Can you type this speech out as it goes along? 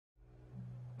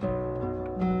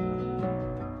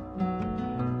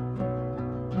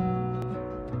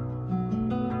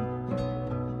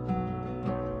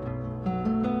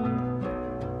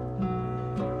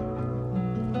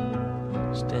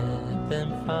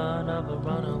front of a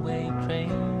runaway train,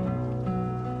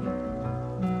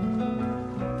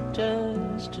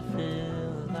 just to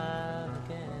feel alive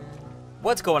again.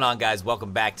 What's going on, guys?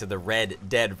 Welcome back to the Red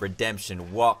Dead Redemption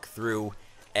walkthrough.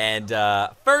 And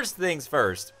first things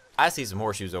first, I see some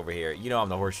horseshoes over here. You know I'm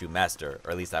the horseshoe master, or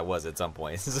at least I was at some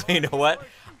point. So you know what?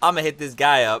 I'm gonna hit this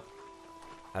guy up.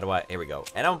 Here we go.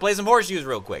 And I'm gonna play some horseshoes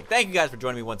real quick. Thank you guys for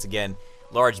joining me once again.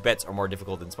 Large bets are more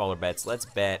difficult than smaller bets. Let's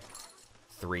bet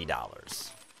 $3.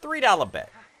 $3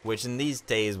 bet, which in these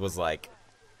days was like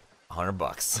 100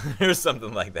 bucks or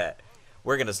something like that.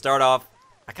 We're gonna start off.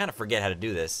 I kind of forget how to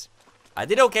do this. I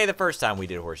did okay the first time we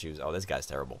did horseshoes. Oh, this guy's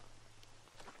terrible.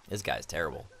 This guy's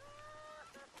terrible.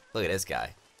 Look at this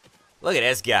guy. Look at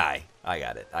this guy. I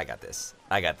got it. I got this.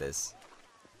 I got this.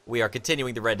 We are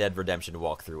continuing the Red Dead Redemption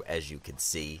walkthrough, as you can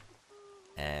see.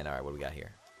 And, alright, what do we got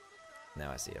here?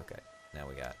 Now I see. Okay. Now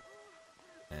we got.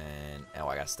 And, oh,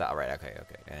 I got to stop. All right, okay.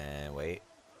 And, wait.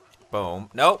 Boom.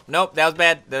 Nope. That was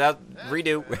bad.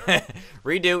 Redo.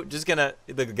 Redo. Just gonna,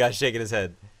 look, the guy's shaking his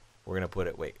head. We're gonna put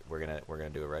it, wait, we're gonna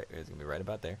do it right. It's gonna be right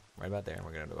about there. Right about there. And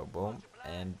we're gonna go boom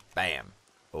and bam.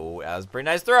 Oh, that was a pretty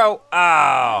nice throw.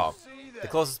 Oh! The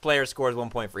closest player scores 1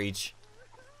 point for each.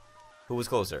 Who was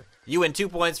closer? You win 2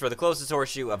 points for the closest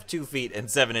horseshoe of 2 feet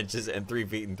and 7 inches and 3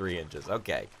 feet and 3 inches.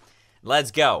 Okay.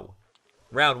 Let's go.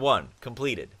 Round 1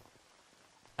 completed.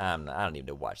 I don't need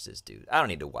to watch this dude. I don't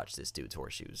need to watch this dude's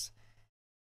horseshoes.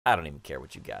 I don't even care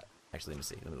what you got. Actually, let me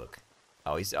see. Let me look.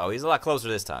 Oh, he's a lot closer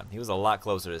this time. He was a lot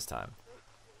closer this time.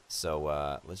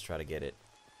 So, let's try to get it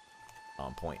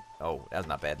on point. Oh, that's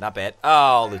not bad. Not bad.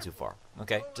 Oh, a little too far.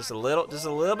 Okay, just a little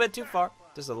bit too far.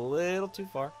 Just a little too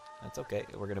far. That's okay.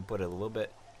 We're gonna put it a little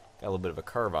bit, got a little bit of a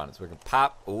curve on it, so we're gonna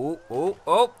pop. Ooh.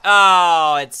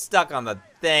 Oh, it's stuck on the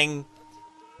thing.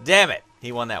 Damn it.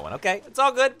 He won that one. Okay, it's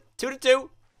all good. 2-2.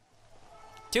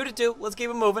 2-2. Let's keep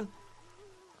it moving.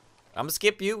 I'm gonna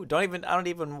skip you. I don't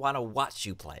even want to watch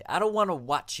you play. I don't want to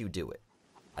watch you do it.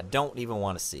 I don't even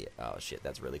want to see it. Oh shit,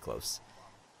 that's really close.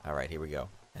 All right, here we go.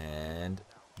 And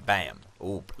bam.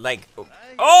 Ooh, like,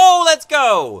 oh, let's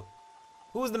go.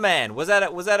 Who's the man? Was that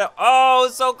a, oh,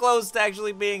 so close to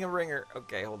actually being a ringer.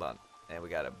 Okay, hold on. And we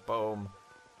got it. Boom.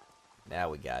 Now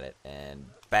we got it. And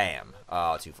bam.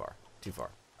 Oh, too far.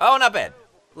 Oh, not bad.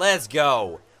 Let's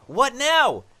go. What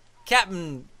now?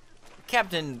 Captain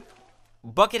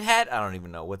Bucket Hat? I don't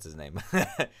even know. What's his name?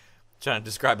 Trying to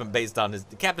describe him based on his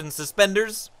Captain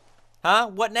Suspenders? Huh?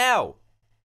 What now?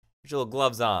 Put your little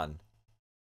gloves on.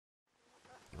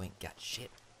 You ain't got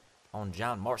shit on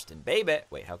John Marston, baby.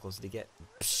 Wait, how close did he get?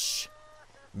 Psh.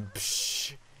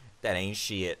 Psh. That ain't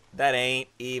shit. That ain't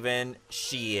even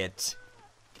shit.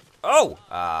 Oh!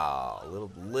 Ah, a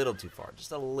little too far.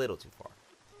 Just a little too far.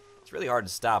 It's really hard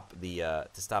to stop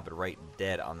it right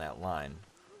dead on that line.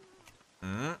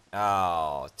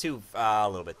 Oh, a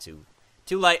little bit too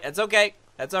light. That's okay.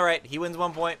 That's all right. He wins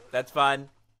 1 point. That's fine.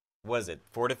 What is it?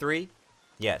 4-3?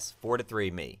 Yes,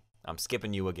 4-3. Me. I'm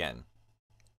skipping you again.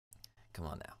 Come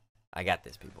on now. I got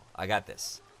this, people. I got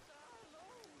this.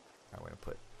 All right, we're gonna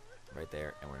put right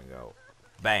there, and we're gonna go,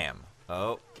 bam.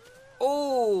 Oh,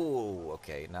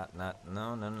 okay.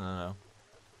 No.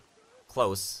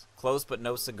 Close, but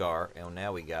no cigar. And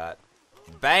now we got,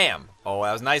 bam. Oh,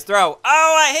 that was a nice throw.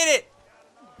 Oh, I hit it.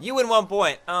 You win 1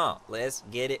 point. Let's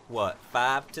get it. What?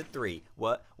 5-3.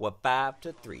 What?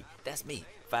 5-3. That's me.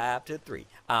 5-3.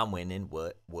 I'm winning.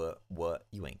 What?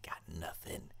 You ain't got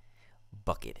nothing.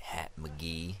 Bucket Hat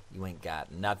McGee. You ain't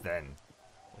got nothing.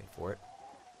 Wait for it.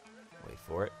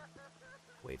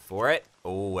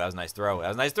 Oh, that was a nice throw.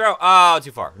 Oh,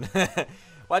 too far.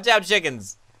 Watch out,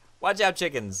 chickens. I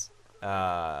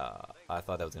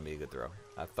thought that was going to be a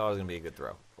good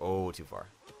throw. Oh, too far.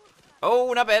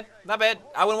 Oh, not bad.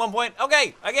 I win 1 point.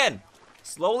 Okay, again.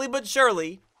 Slowly but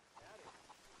surely,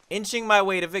 inching my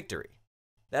way to victory.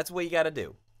 That's what you got to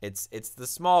do. It's the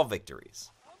small victories.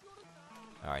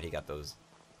 All right, he got those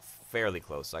fairly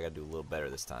close, so I got to do a little better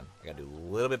this time.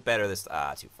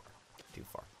 Ah, too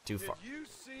far.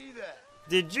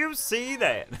 Did you see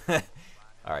that?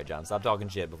 All right, John, stop talking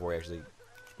shit before we actually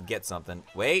get something.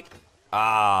 Wait.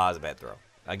 Ah, that's a bad throw.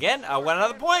 Again, I won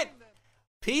another point.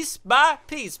 Piece by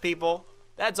piece, people.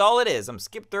 That's all it is. I'm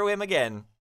skip through him again.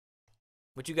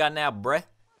 What you got now, bruh?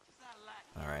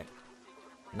 All right.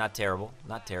 Not terrible.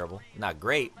 Not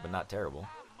great, but not terrible.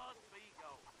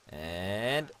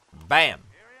 And bam.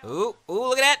 Ooh,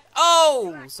 look at that.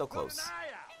 Oh, so close.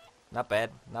 Not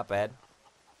bad. How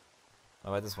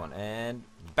about this one? And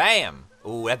bam.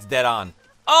 Ooh, that's dead on.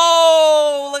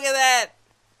 Oh, look at that.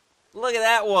 Look at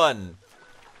that one.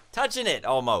 Touching it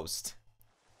almost.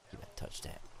 You better touch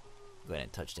that. Go ahead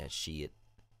and touch that shit.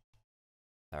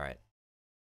 All right.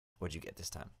 What'd you get this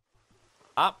time?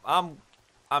 I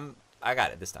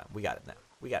got it this time. We got it now.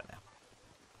 We got it now.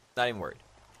 Not even worried.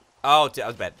 Oh, that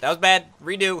was bad. That was bad.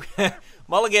 Redo.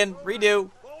 Mulligan. Redo.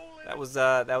 That was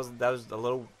a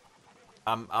little.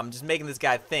 I'm just making this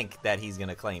guy think that he's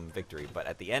gonna claim victory, but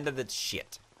at the end of the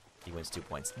shit, he wins 2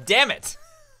 points. Damn it!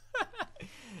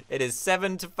 It is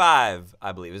 7-5,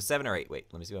 I believe. It's 7 or 8. Wait,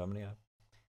 let me see how many I have.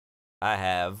 I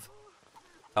have.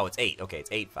 Oh, it's 8. Okay,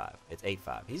 it's 8-5. It's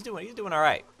 8-5. He's doing all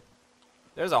right.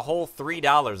 There's a whole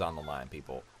 $3 on the line,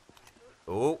 people.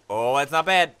 Oh, that's not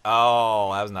bad.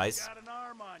 Oh, that was nice.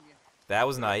 That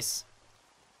was nice.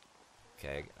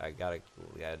 Okay, I gotta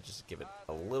just give it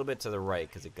a little bit to the right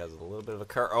because it does a little bit of a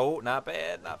curve. Oh, not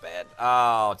bad, not bad.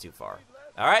 Oh, too far.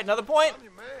 All right, another point.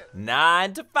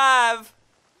 9-5.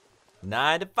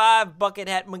 9-5, Bucket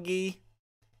Hat McGee.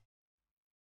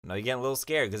 No, you're getting a little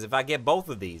scared because if I get both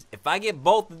of these,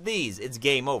 it's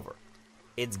game over.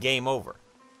 It's game over.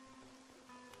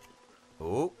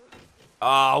 Ooh.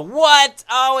 Oh, what?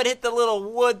 Oh, it hit the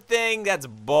little wood thing. That's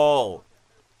bull.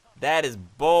 That is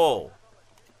bull.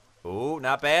 Ooh,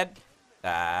 not bad.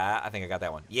 I think I got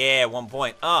that one. Yeah, 1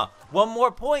 point. One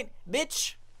more point,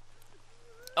 bitch.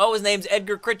 Oh, his name's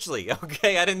Edgar Critchley.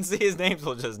 Okay, I didn't see his name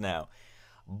till just now.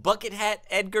 Bucket Hat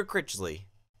Edgar Critchley.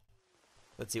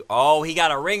 Let's see. Oh, he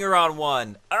got a ringer on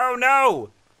one. Oh, no.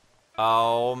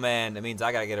 Oh, man. That means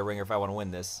I got to get a ringer if I want to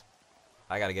win this.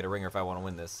 I got to get a ringer if I want to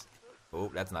win this. Oh,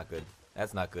 that's not good.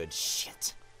 That's not good.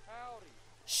 Shit.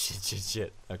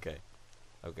 Shit. Okay.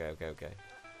 Okay. A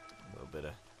little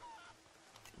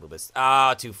bit.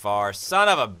 Ah, too far. Son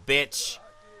of a bitch.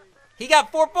 He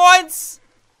got 4 points.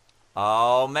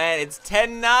 Oh, man. It's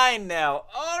 10-9 now.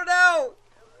 Oh, no.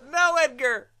 No,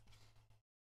 Edgar.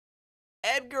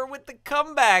 Edgar with the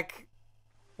comeback.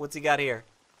 What's he got here?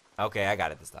 Okay, I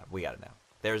got it this time. We got it now.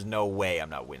 There's no way I'm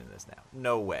not winning this now.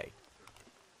 No way.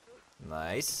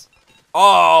 Nice.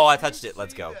 Oh, I touched it.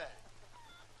 Let's go.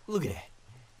 Look at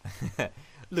that.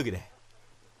 Look at that.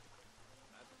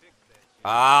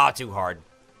 Ah, too hard.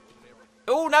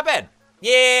 Oh, not bad.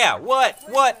 Yeah.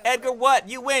 What? Edgar, what?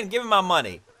 You win. Give me my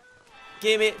money.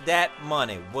 Give me that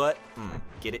money. What?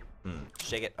 Get it?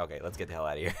 Shake it. Okay, let's get the hell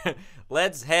out of here.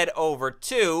 Let's head over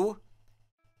to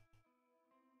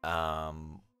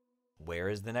where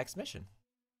is the next mission?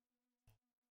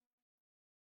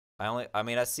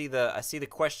 I see the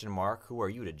question mark. Who are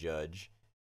you to judge?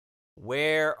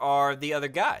 Where are the other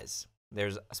guys?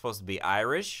 There's supposed to be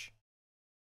Irish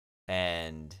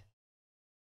and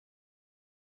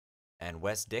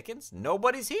Wes Dickens.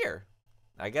 Nobody's here.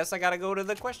 I guess I gotta go to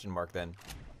the question mark then.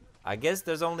 I guess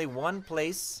there's only one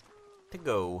place to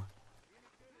go.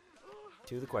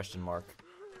 To the question mark.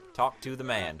 Talk to the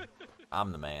man.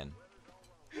 I'm the man.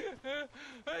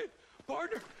 Hey,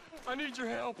 partner, I need your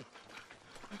help.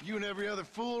 You and every other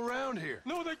fool around here.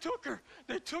 No, they took her.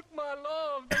 They took my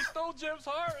love. They stole Jeb's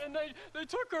heart, and they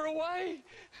took her away.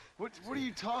 What are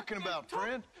you talking about,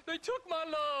 friend? They took my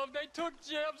love. They took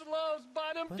Jeb's love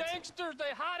by them gangsters.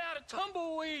 They hide out of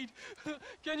Tumbleweed.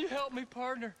 Can you help me,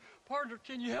 partner? Partner,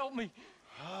 can you help me?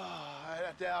 I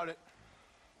doubt it.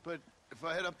 But if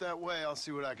I head up that way, I'll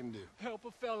see what I can do. Help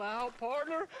a fella out,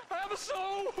 partner. Have a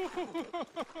soul.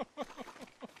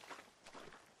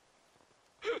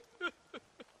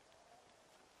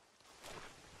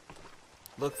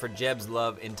 Look for Jeb's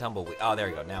love in Tumbleweed. Oh, there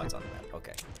you go. Now it's on the map.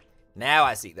 Okay. Now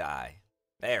I see the eye.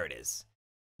 There it is.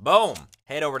 Boom.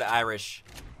 Head over to Irish.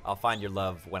 I'll find your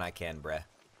love when I can, bruh.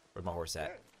 Where's my horse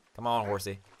at? Come on,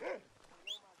 horsey.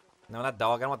 No, not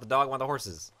dog. I don't want the dog. I want the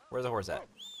horses. Where's the horse at?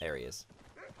 There he is.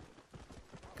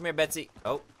 Come here, Betsy.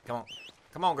 Oh, come on.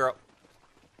 Come on, girl.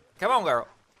 Come on, girl.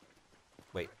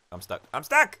 Wait, I'm stuck. I'm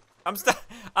stuck. I'm stuck.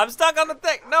 I'm stuck on the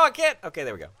thing. No, I can't. Okay,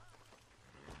 there we go.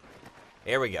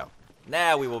 Here we go.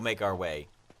 Now we will make our way,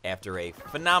 after a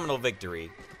phenomenal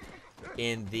victory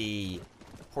in the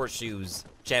Horseshoes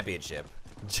Championship.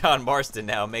 John Marston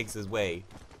now makes his way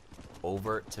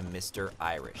over to Mr.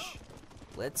 Irish.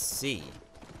 Let's see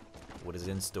what is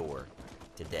in store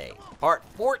today. Part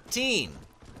 14.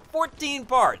 14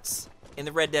 parts in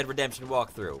the Red Dead Redemption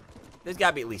walkthrough. There's got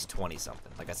to be at least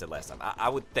 20-something, like I said last time. I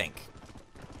would think.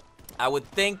 I would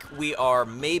think we are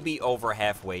maybe over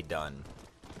halfway done.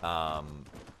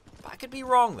 I could be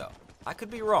wrong, though. I could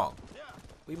be wrong.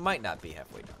 We might not be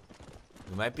halfway done.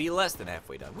 We might be less than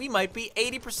halfway done. We might be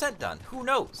 80% done. Who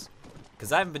knows?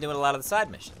 Because I haven't been doing a lot of the side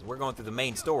missions. We're going through the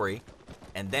main story,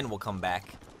 and then we'll come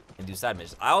back and do side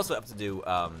missions. I also have to do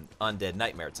Undead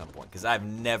Nightmare at some point, because I've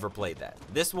never played that.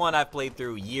 This one I've played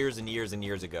through years and years and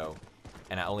years ago,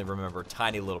 and I only remember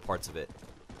tiny little parts of it.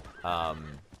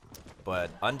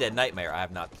 But Undead Nightmare I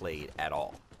have not played at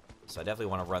all. So I definitely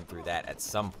want to run through that at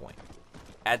some point.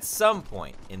 At some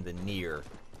point in the near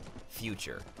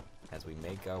future. As we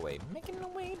make our way, making our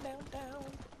way downtown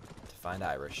to find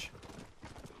Irish.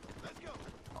 Let's go.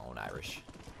 Own Irish.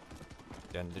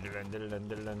 Dun, dun, dun, dun, dun,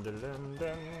 dun, dun, dun,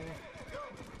 dun.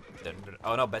 Dun, dun.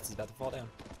 Oh no, Betsy's about to fall down.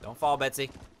 Don't fall, Betsy.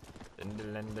 Dun,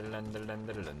 dun, dun, dun, dun, dun, dun,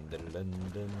 dun, dun,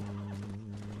 dun,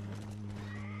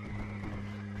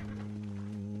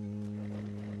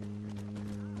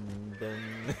 dun.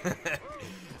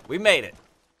 We made it.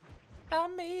 I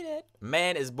made it.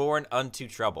 Man is born unto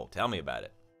trouble. Tell me about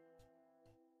it.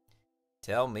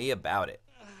 Tell me about it.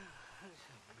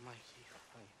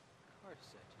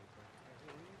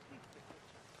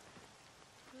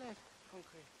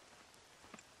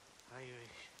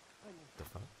 The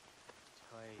fuck?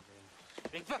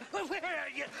 Where are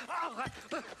you? Oh,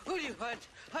 who do you want?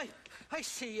 I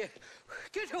see you.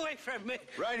 Get away from me.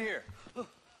 Right here.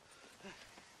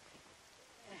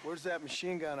 Where's that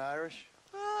machine gun, Irish?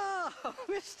 Oh,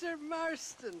 Mr.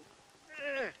 Marston.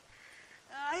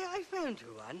 I found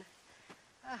you one.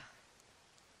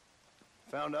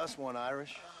 Found us one,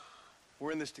 Irish.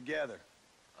 We're in this together.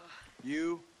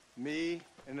 You, me,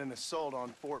 and an assault on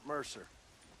Fort Mercer.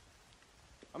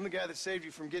 I'm the guy that saved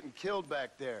you from getting killed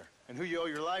back there, and who you owe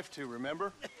your life to,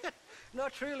 remember?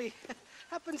 Not really.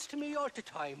 Happens to me all the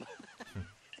time.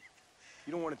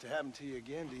 You don't want it to happen to you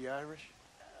again, do you, Irish?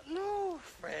 No,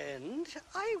 friend.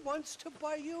 I wants to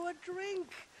buy you a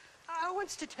drink. I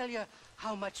wants to tell you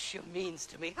how much you means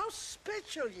to me, how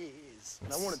special you is.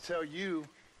 And I want to tell you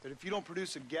that if you don't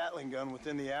produce a Gatling gun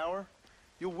within the hour,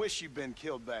 you'll wish you'd been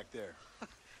killed back there.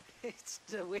 It's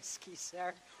the whiskey,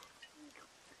 sir.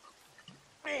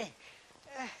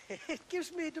 It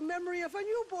gives me the memory of a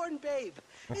newborn babe,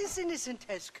 as innocent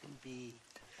as can be.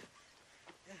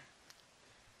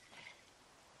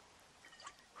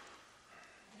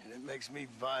 And it makes me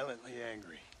violently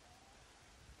angry.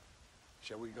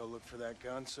 Shall we go look for that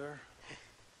gun, sir?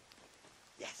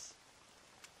 Yes.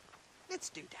 Let's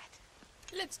do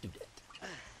that. Let's do that.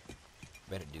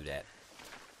 Better do that.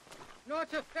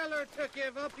 Not a feller to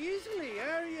give up easily,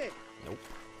 are you? Nope.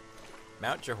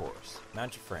 Mount your horse.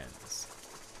 Mount your friends.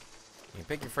 You can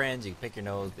pick your friends, you can pick your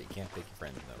nose, but you can't pick your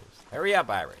friend's nose. Hurry up,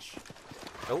 Irish.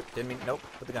 Oh, didn't mean. Nope.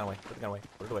 Put the gun away. Put the gun away.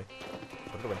 Put it away.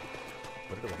 Put it away.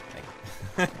 Put it away.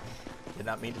 Thank you. Did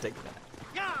not mean to take the gun.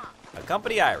 Yeah.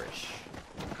 Accompany Irish.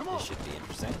 Come on. This should be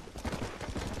interesting.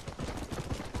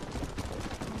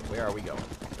 Where are we going?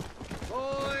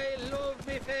 I love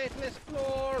me faithless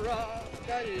Flora,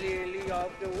 the lily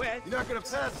of the West. You're not gonna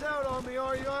pass out on me,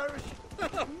 are you, Irish?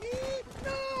 Me?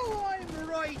 No, I'm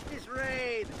right this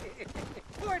raid.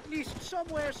 Or at least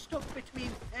somewhere stuck between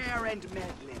fair and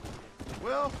meddling.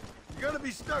 Well, you're gonna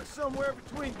be stuck somewhere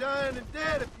between dying and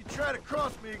dead if you try to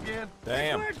cross me again.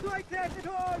 Damn. Words like that at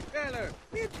all, feller.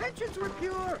 Me intentions were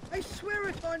pure. I swear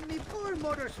it on me poor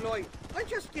mother's life. I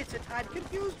just gets a tad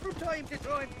confused from time to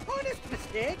time. Honest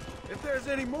mistake. If there's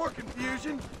any more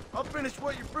confusion, I'll finish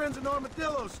what your friends in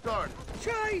Armadillo started.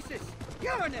 Jesus,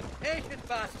 you're an impatient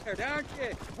bastard, aren't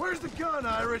you? Where's the gun,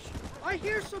 Irish? I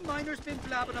hear some miners been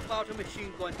blabbing about a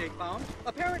machine gun they found.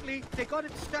 Apparently, they got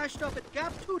it stashed up at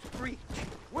Gaptooth Breach.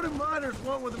 What do miners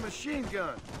want with a machine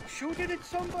gun? Shoot it at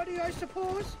somebody, I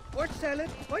suppose? Or sell it?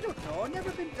 I don't know. Never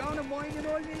been down a mine in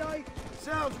all my life.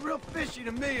 Sounds real fishy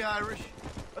to me, Irish.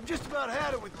 I've just about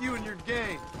had it with you and your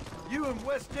game. You and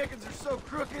Wes Dickens are so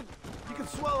crooked, you can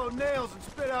swallow nails and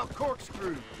spit out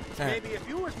corkscrews. Maybe if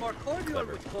you was more cordial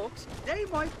with folks, they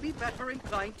might be better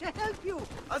inclined to help you.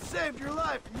 I saved your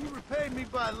life and you repaid me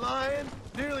by lying,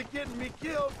 nearly getting me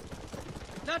killed.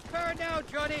 Not fair now,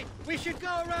 Johnny. We should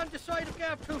go around the side of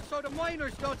Gaptooth so the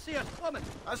miners don't see us coming.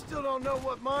 I still don't know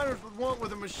what miners would want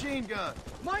with a machine gun.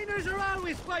 Miners are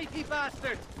always fighty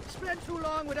bastards. Spend too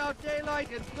long without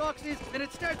daylight and fluxes, and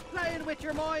it starts playing with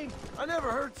your mind. I never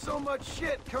heard so much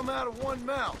shit come out of one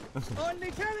mouth.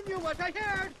 Only telling you what I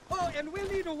heard. Oh, and we'll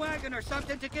need a wagon or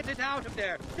something to get it out of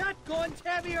there. That gun's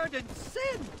heavier than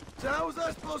sin. So how was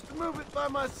I supposed to move it by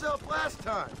myself last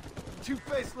time?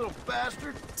 Two-faced little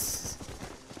bastard.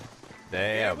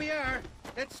 Here Damn. we are.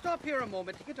 Let's stop here a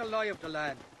moment to get a lie of the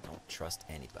land. Don't trust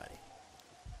anybody.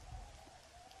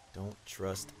 Don't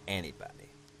trust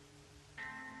anybody.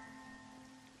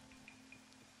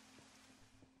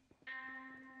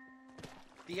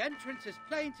 The entrance is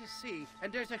plain to see,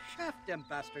 and there's a shaft them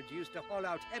bastards used to haul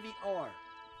out heavy ore.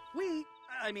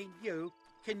 I mean you,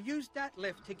 can use that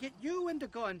lift to get you and the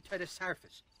gun to the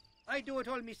surface. I do it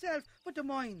all myself, but the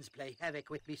mines play havoc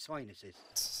with me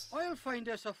sinuses. I'll find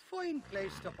us a fine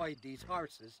place to hide these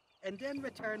horses, and then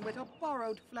return with a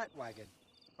borrowed flat wagon.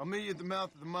 I'll meet you at the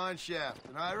mouth of the mine shaft.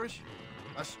 And Irish,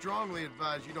 I strongly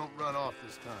advise you don't run off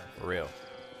this time. For real.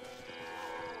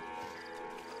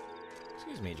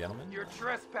 Excuse me, gentlemen. You're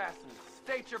trespassing.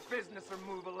 State your business or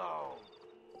move along.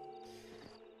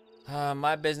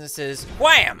 My business is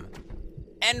wham!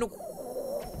 And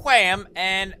wham!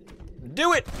 And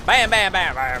do it! Bam, bam,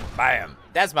 bam, bam, bam.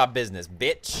 That's my business,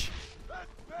 bitch.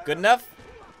 Good enough?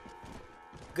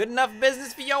 Good enough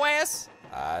business for your ass?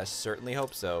 I certainly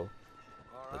hope so.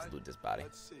 Let's loot this body.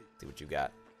 Let's See what you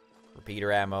got.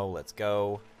 Repeater ammo, let's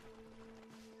go.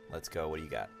 Let's go, what do you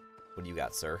got? What do you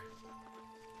got, sir?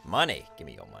 Money, give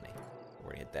me your money.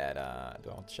 We're gonna hit that,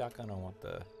 do I want the shotgun? I want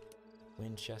the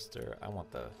Winchester. I want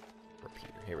the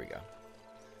repeater, here we go.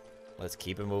 Let's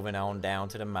keep it moving on down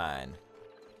to the mine.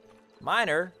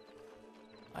 Miner?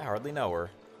 I hardly know her.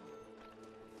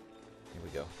 Here we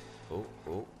go. Oh,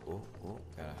 oh, oh, oh.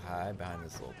 Gotta hide behind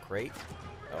this little crate.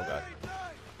 Oh, God.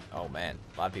 Oh, man.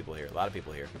 A lot of people here. A lot of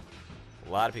people here. A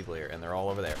lot of people here. And they're all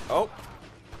over there. Oh!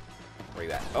 Where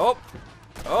you at? Oh!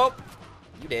 Oh!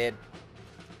 You dead.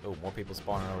 Oh, more people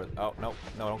spawning over. Oh, no.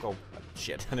 No, don't go.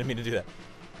 Shit. I didn't mean to do that.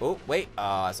 Oh, wait.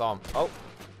 I saw him. Oh.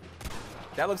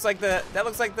 That looks like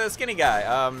the skinny guy.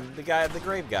 The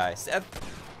grave guy. Seth.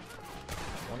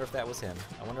 I wonder if that was him.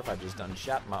 I wonder if I just done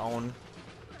shot my own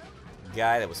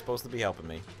guy that was supposed to be helping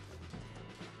me.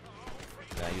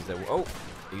 Then I used that. Oh,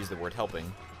 I used the word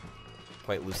helping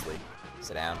quite loosely.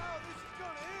 Sit down.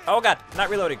 Oh God, not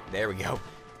reloading. There we go.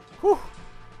 Whew.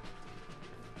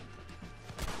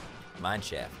 Mine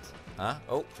shaft. Huh?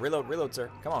 Oh, reload, sir.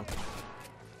 Come on.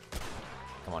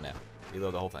 Come on now.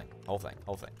 Reload the whole thing. Whole thing.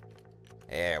 Whole thing.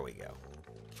 There we go.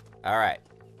 All right.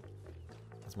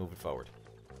 Let's move it forward.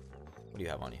 What do you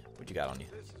have on you? What you got on you?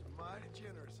 This is mighty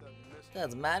generous of you, mister.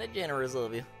 That's mighty generous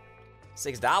of you.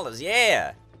 $6,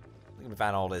 yeah. Let me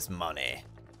find all this money.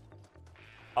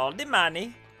 All the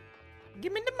money.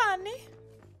 Give me the money.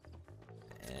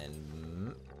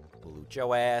 And we'll loot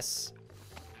your ass.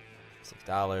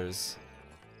 $6.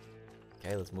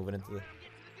 Okay, let's move it into the.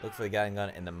 Look for the guiding gun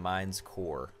in the mine's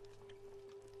core.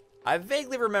 I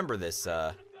vaguely remember this.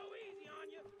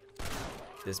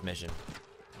 This mission.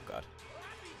 Oh God.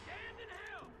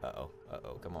 Uh-oh,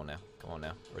 uh-oh, come on now, come on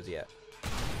now. Where's he at?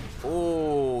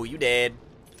 Oh, you dead.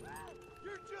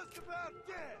 You're just about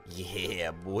dead. Yeah,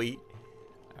 boy.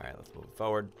 All right, let's move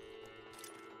forward.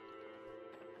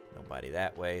 Nobody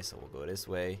that way, so we'll go this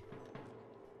way.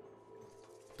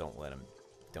 Don't let him,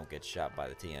 don't get shot by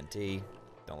the TNT.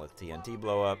 Don't let the TNT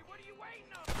blow up.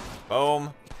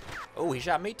 Boom. Oh, he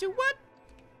shot me too, what?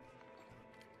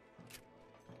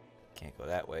 Can't go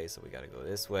that way, so we gotta go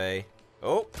this way.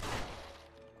 Oh.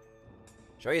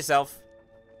 Show yourself.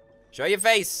 Show your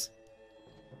face.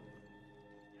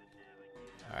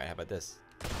 All right, how about this?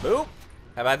 Boop.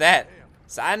 How about that?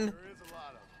 Son. There is a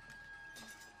lot of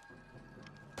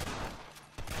them.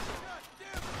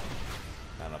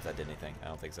 I don't know if that did anything. I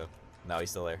don't think so. No,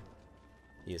 he's still there.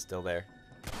 He is still there.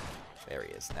 There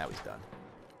he is. Now he's done.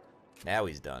 Now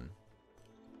he's done.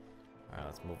 All right,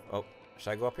 let's move. Oh,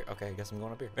 should I go up here? Okay, I guess I'm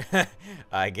going up here.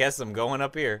 I guess I'm going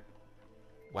up here.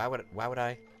 Why would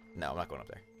I? No, I'm not going up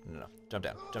there. No. Jump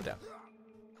down. Jump down.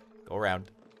 Go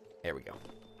around. There we go.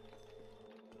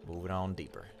 Moving on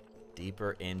deeper.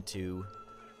 Deeper into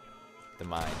the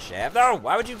mine shaft. No!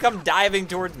 Why would you come diving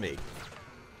towards me?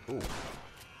 Ooh.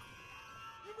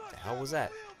 The hell was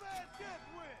that?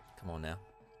 Come on now.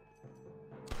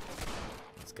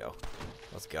 Let's go.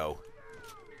 Let's go.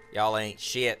 Y'all ain't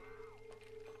shit.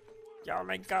 Y'all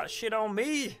ain't got shit on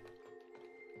me.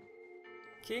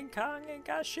 King Kong ain't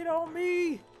got shit on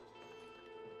me.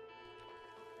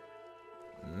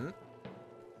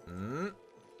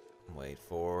 Wait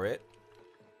for it.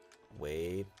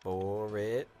 Wait for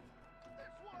it.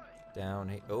 Down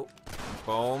here. Oh.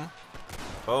 Boom.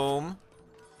 Boom.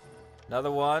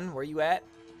 Another one. Where you at?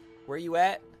 Where you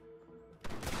at?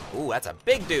 Ooh, that's a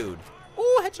big dude.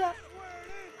 Ooh, headshot.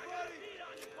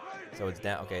 So it's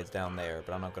down. Okay, it's down there,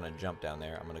 but I'm not gonna jump down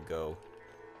there. I'm gonna go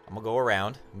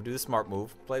around. I'm gonna do the smart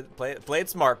move. Play it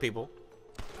smart, people.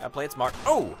 Gotta play it smart.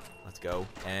 Oh, let's go.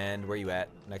 And where you at?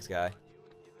 Next guy.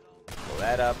 Pull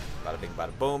that up. Bada bing,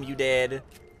 bada boom. You dead.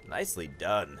 Nicely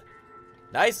done.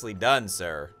 Nicely done,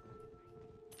 sir.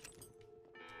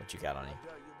 What you got on you?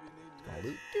 Gonna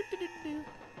loot.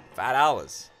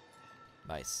 $5.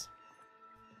 Nice.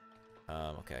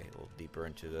 Okay, a little deeper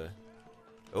into the.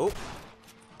 Oh.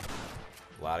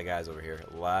 A lot of guys over here.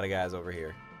 A lot of guys over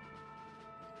here.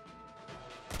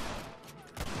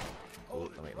 Oh,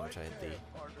 let me try to hit the.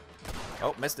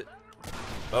 Oh, missed it.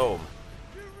 Boom.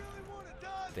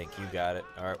 I think you got it.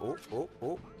 All right. Oh.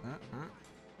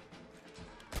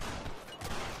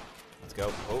 Let's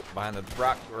Let's go. Oh, behind the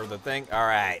rock or the thing. All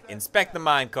right, inspect the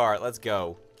minecart. Let's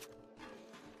go.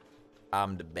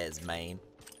 I'm the best man.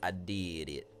 I did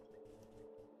it.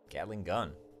 Gatling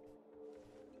gun.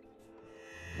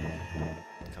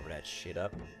 Cover that shit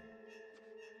up.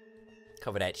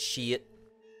 Cover that shit.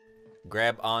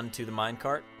 Grab onto the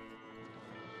minecart.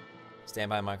 Stand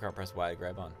by minecart, press Y to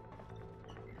grab on.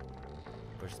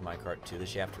 Push the minecart to the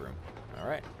shaft room.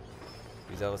 Alright.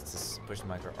 Use L to push the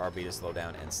minecart, RB to slow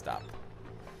down and stop.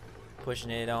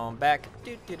 Pushing it on back.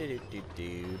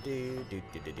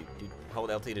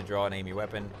 Hold LT to draw and aim your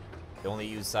weapon.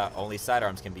 Only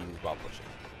sidearms can be used while pushing.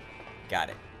 Got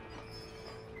it.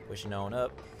 Pushing on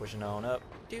up, pushing on up.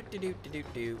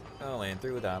 Going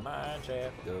through the mine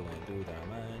shaft, going through the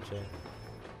mine shaft.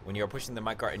 When you're pushing the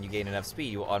minecart and you gain enough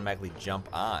speed, you will automatically jump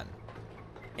on.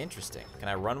 Interesting. Can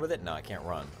I run with it? No, I can't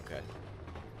run. Okay.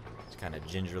 Just kind of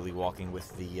gingerly walking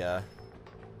with the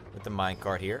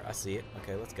minecart here. I see it.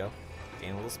 Okay, let's go.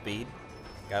 Gain a little speed.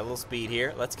 Got a little speed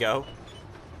here. Let's go.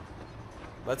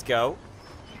 Let's go.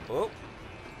 Oh.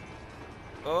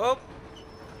 Oh.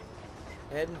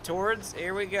 Heading towards.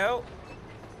 Here we go.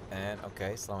 And,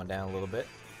 okay, slowing down a little bit.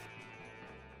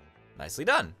 Nicely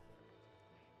done.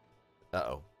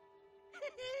 Uh-oh.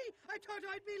 I thought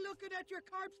I'd be looking at your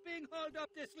corpse being hauled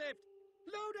up this lift.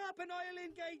 Load up and I'll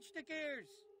engage the gears.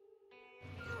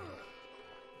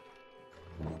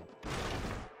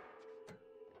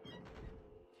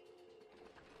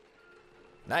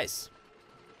 Nice.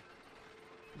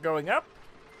 Going up.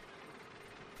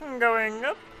 Going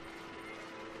up.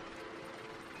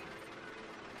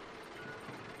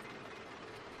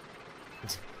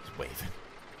 Just waving.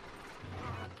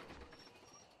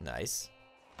 Nice.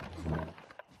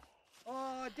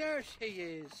 Oh, there she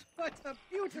is. What a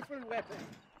beautiful weapon.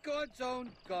 God's own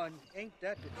gun. Ain't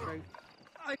that the truth?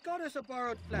 I got us a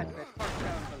borrowed flatbed parked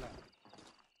down below.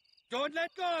 Don't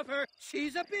let go of her.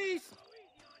 She's a beast.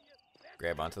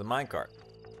 Grab onto the minecart.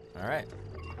 Alright.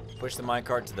 Push the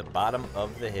minecart to the bottom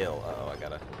of the hill. Uh-oh, I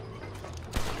gotta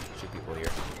shoot people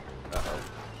here. Uh-oh.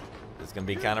 This is gonna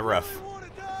be kind of rough.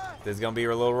 This is gonna be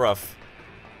a little rough.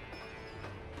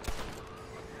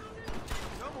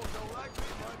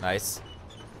 Nice.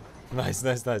 Nice,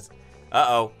 nice, nice.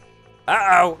 Uh-oh.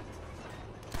 Uh-oh!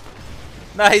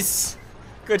 Nice!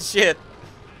 Good shit.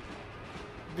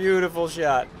 Beautiful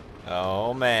shot.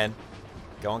 Oh, man.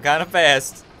 Going kind of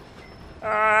fast.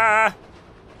 Ah!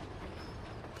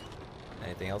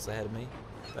 Anything else ahead of me?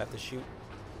 Do I have to shoot?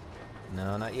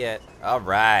 No, not yet.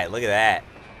 Alright, look at that.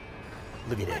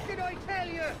 Look at What that. did I tell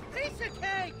you? Piece of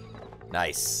cake.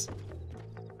 Nice.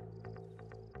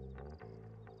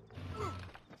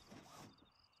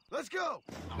 Let's go!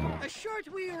 A short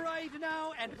wee ride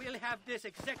now, and we'll have this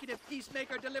executive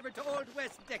peacemaker delivered to Old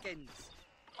West Dickens.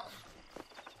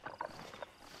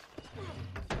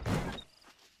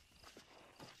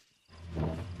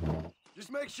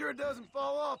 Just make sure it doesn't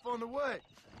fall off on the way.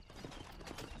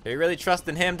 Are you really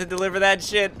trusting him to deliver that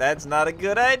shit? That's not a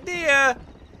good idea.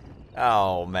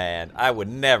 Oh, man. I would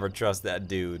never trust that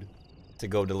dude to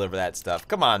go deliver that stuff.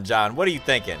 Come on, John. What are you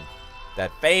thinking?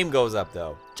 That fame goes up,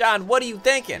 though. John, what are you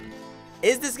thinking?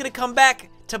 Is this going to come back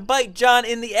to bite John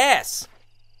in the ass?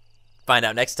 Find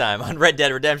out next time on Red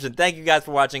Dead Redemption. Thank you guys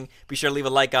for watching. Be sure to leave a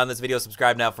like on this video.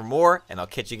 Subscribe now for more, and I'll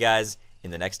catch you guys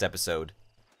in the next episode.